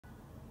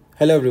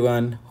Hello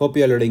everyone, hope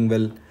you are doing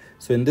well.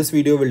 So in this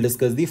video, we'll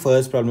discuss the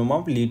first problem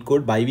of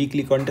Leetcode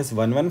BiWeekly contest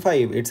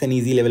 115. It's an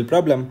easy level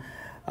problem.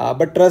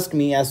 But trust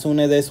me, as soon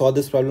as I saw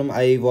this problem,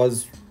 I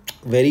was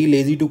very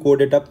lazy to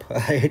code it up.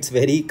 It's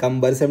very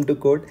cumbersome to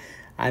code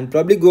and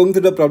probably going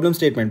through the problem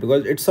statement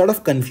because it's sort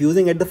of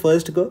confusing at the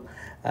first go.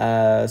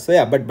 So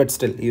yeah, but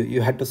still you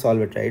had to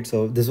solve it, right?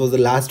 So this was the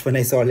last one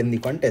I solved in the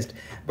contest.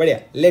 But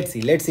yeah, let's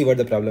see what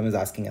the problem is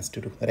asking us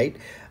to do, right?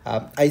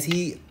 I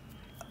see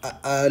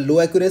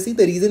low accuracy.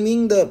 The reason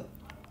being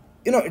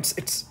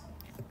it's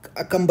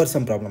a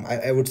cumbersome problem.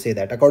 I would say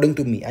that, according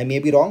to me. I may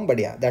be wrong, but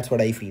yeah, that's what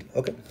I feel.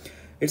 Okay,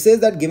 it says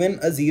that given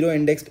a zero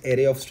indexed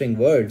array of string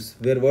words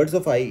where words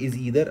of I is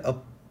either a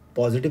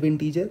positive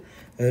integer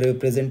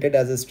represented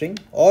as a string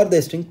or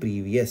the string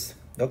previous.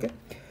 Okay,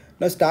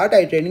 now start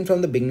iterating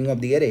from the beginning of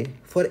the array.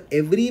 For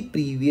every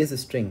previous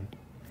string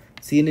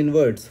seen in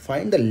words,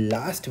 find the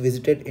last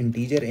visited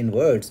integer in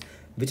words,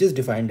 which is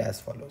defined as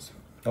follows.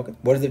 Okay,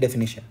 what is the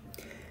definition?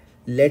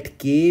 Let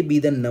k be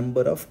the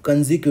number of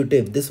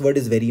consecutive. This word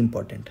is very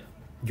important.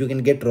 You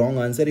can get wrong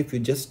answer if you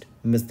just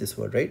miss this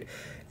word, right?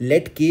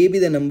 Let k be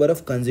the number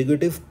of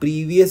consecutive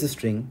previous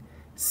string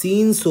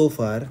seen so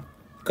far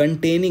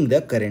containing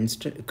the current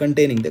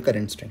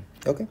string.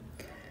 Okay,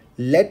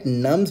 let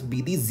nums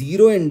be the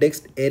zero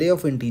indexed array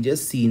of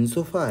integers seen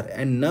so far,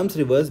 and nums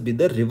reverse be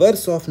the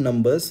reverse of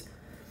numbers,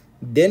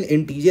 then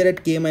integer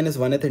at k minus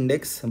 1th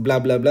index, blah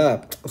blah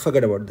blah.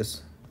 Forget about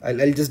this.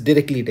 I'll just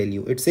directly tell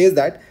you. It says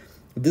that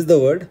this is the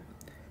word.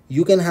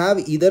 You can have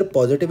either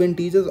positive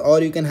integers or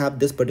you can have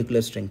this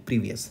particular string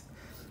previous.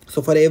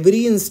 So for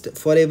every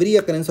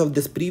occurrence of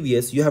this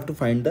previous, you have to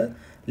find the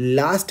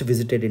last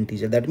visited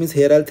integer. That means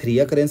here are 3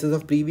 occurrences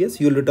of previous.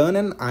 You will return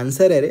an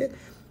answer array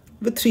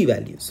with 3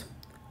 values.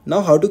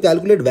 Now how to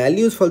calculate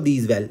values for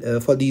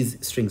these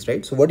strings,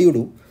 right? So what do you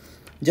do?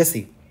 Just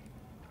see.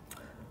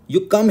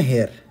 You come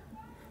here.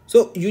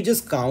 So you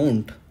just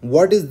count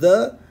what is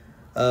the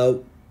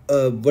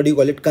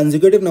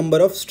consecutive number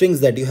of strings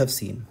that you have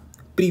seen,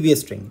 previous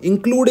string,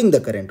 including the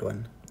current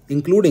one.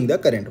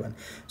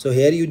 So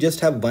here you just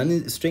have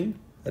one string,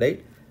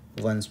 right?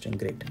 One string.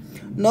 Great.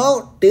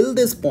 Now till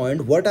this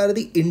point, what are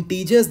the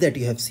integers that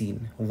you have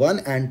seen?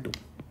 1 and 2.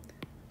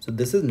 So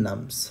this is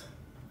nums.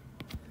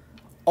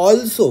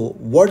 Also,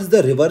 what's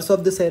the reverse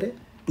of this array?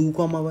 2,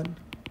 1.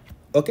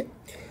 Okay.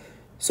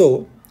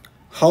 So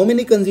how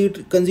many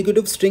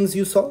consecutive strings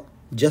you saw?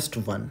 Just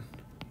 1.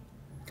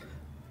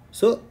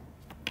 So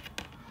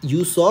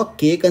you saw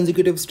k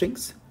consecutive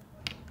strings.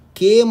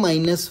 K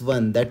minus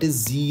 1, that is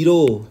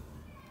 0.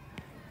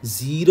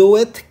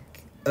 0th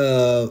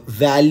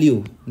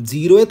value,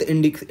 0th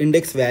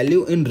index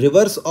value in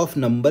reverse of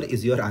number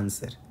is your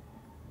answer.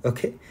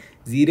 Okay,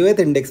 0th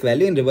index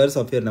value in reverse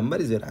of your number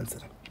is your answer.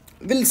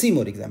 We'll see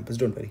more examples,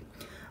 don't worry.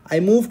 I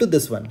move to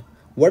this one.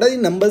 What are the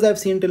numbers I've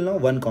seen till now?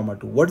 1,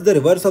 2. What's the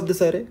reverse of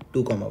this array?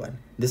 2, 1.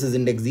 This is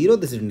index 0,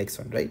 this is index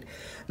 1, right?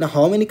 Now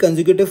how many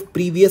consecutive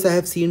previous I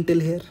have seen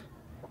till here?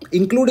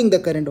 Including the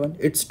current one,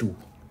 it's 2.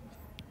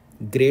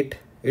 Great,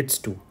 it's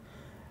 2.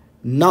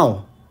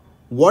 Now,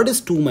 what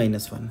is 2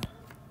 minus 1?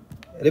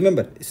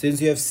 Remember,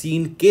 since you have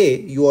seen k,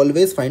 you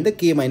always find the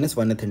k minus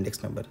 1th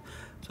index number.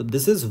 So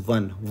this is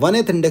 1.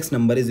 1th index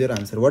number is your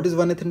answer. What is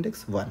 1th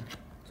index? 1.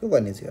 So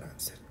 1 is your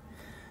answer.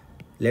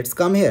 Let's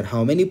come here.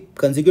 How many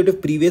consecutive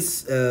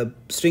previous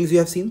strings you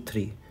have seen?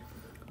 3.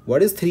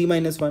 What is 3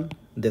 minus 1?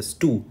 This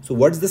 2. So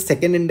what's the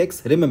second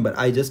index? Remember,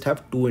 I just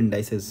have 2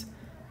 indices.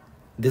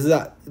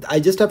 I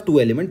just have 2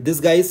 elements. This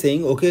guy is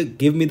saying, okay,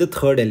 give me the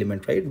third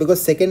element, right?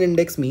 Because second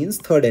index means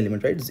third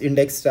element, right? This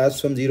index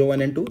starts from 0,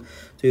 1 and 2.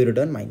 So you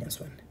return minus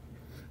 1.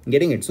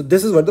 Getting it? So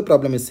this is what the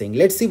problem is saying.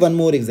 Let's see one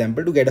more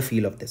example to get a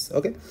feel of this.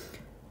 Okay.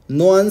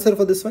 No answer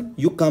for this one.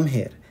 You come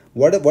here.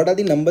 What are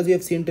the numbers you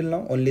have seen till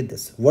now? Only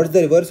this. What's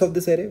the reverse of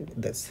this array?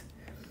 This.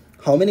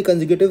 How many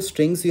consecutive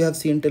strings you have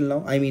seen till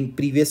now? I mean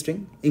previous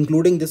string,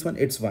 including this one,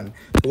 it's 1.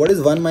 So what is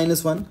 1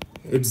 minus 1?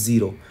 It's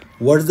 0.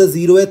 What's the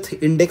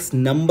 0th index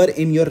number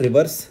in your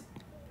reverse?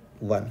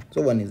 1.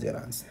 So 1 is your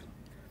answer.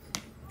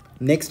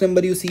 Next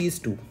number you see is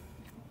 2.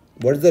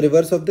 What's the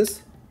reverse of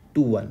this?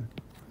 2, 1.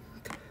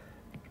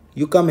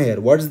 You come here.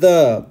 What's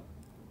the,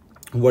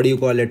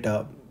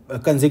 a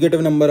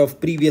consecutive number of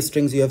previous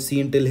strings you have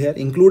seen till here,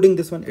 including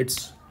this one?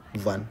 It's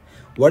 1.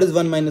 What is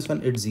 1 minus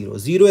 1? It's 0.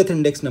 0th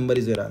index number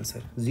is your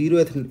answer.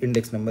 0th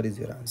index number is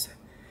your answer.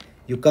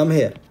 You come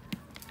here.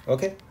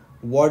 Okay.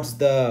 What's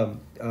the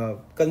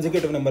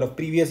consecutive number of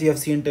previous you have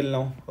seen till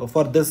now?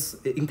 For this,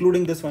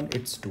 including this one,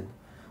 it's 2.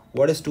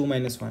 What is 2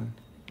 minus 1?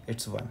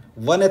 It's 1.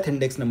 1th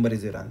index number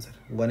is your answer.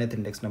 1th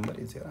index number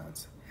is your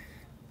answer.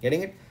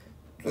 Getting it?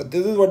 So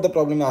this is what the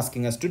problem is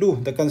asking us to do.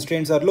 The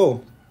constraints are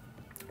low.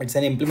 It's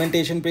an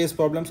implementation based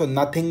problem. So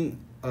nothing,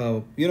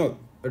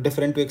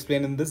 different to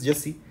explain in this.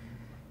 Just see.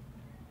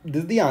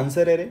 This is the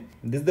answer array.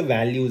 This is the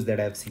values that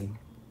I have seen.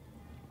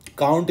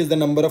 Count is the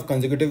number of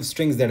consecutive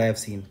strings that I have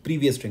seen.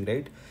 Previous string,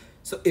 right?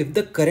 So if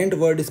the current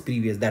word is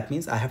previous, that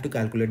means I have to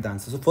calculate the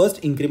answer. So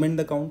first increment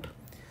the count.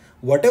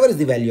 Whatever is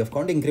the value of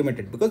count, increment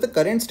it, because the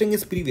current string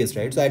is previous,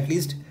 right? So at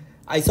least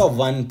I saw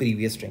one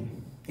previous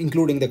string.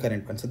 including the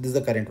current one. So this is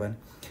the current one.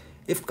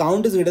 If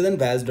count is greater than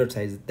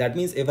vals.size, that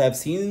means if I've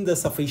seen the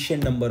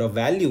sufficient number of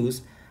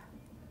values,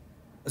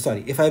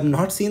 sorry, if I have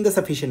not seen the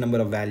sufficient number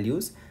of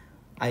values,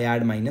 I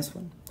add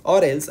 -1,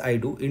 or else I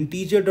do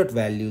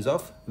integer.values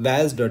of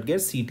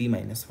vals.get ct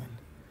 -1.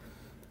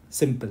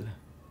 Simple.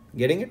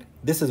 Getting it?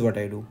 This is what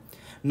I do.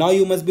 Now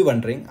you must be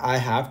wondering, I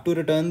have to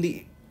return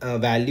the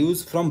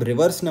values from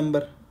reverse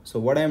number. So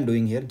what I am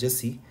doing here, just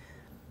see,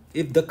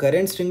 if the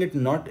current string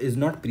is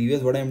not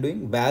previous, what I am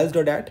doing,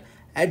 vals.at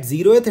at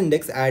 0th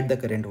index add the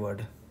current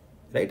word,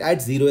 right?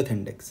 At 0th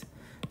index.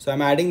 So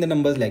I'm adding the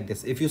numbers like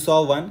this. If you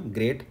saw 1,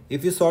 great.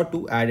 If you saw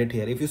 2, add it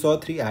here. If you saw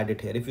 3, add it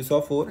here. If you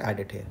saw 4,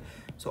 add it here.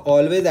 So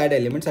always add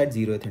elements at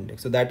 0th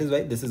index. So that is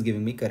why this is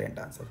giving me current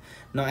answer.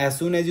 Now as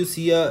soon as you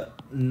see a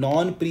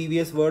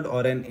non-previous word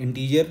or an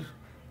integer,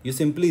 you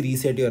simply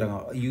reset your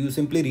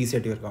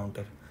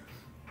counter.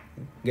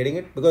 Getting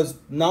it? Because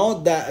now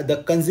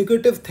the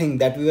consecutive thing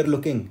that we were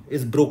looking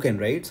is broken,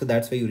 right? So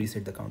that's why you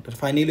reset the counter.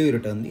 Finally you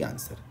return the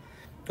answer.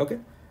 Okay,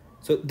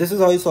 so this is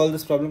how you solve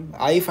this problem.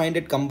 I find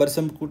it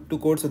cumbersome to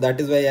code, so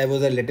that is why I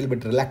was a little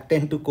bit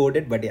reluctant to code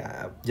it, but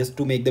yeah, just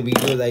to make the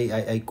videos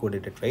I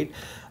coded it, right?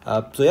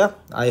 So yeah,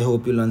 I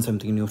hope you learned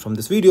something new from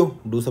this video.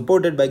 Do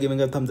support it by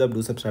giving a thumbs up.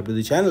 Do subscribe to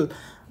the channel.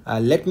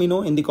 Let me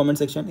know in the comment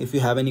section if you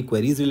have any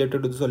queries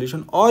related to the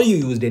solution or you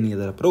used any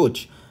other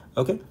approach.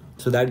 Okay,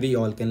 so that we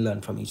all can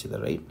learn from each other,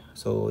 right?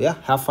 So yeah,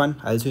 have fun.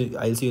 I'll see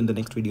you in the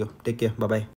next video. Take care. Bye bye.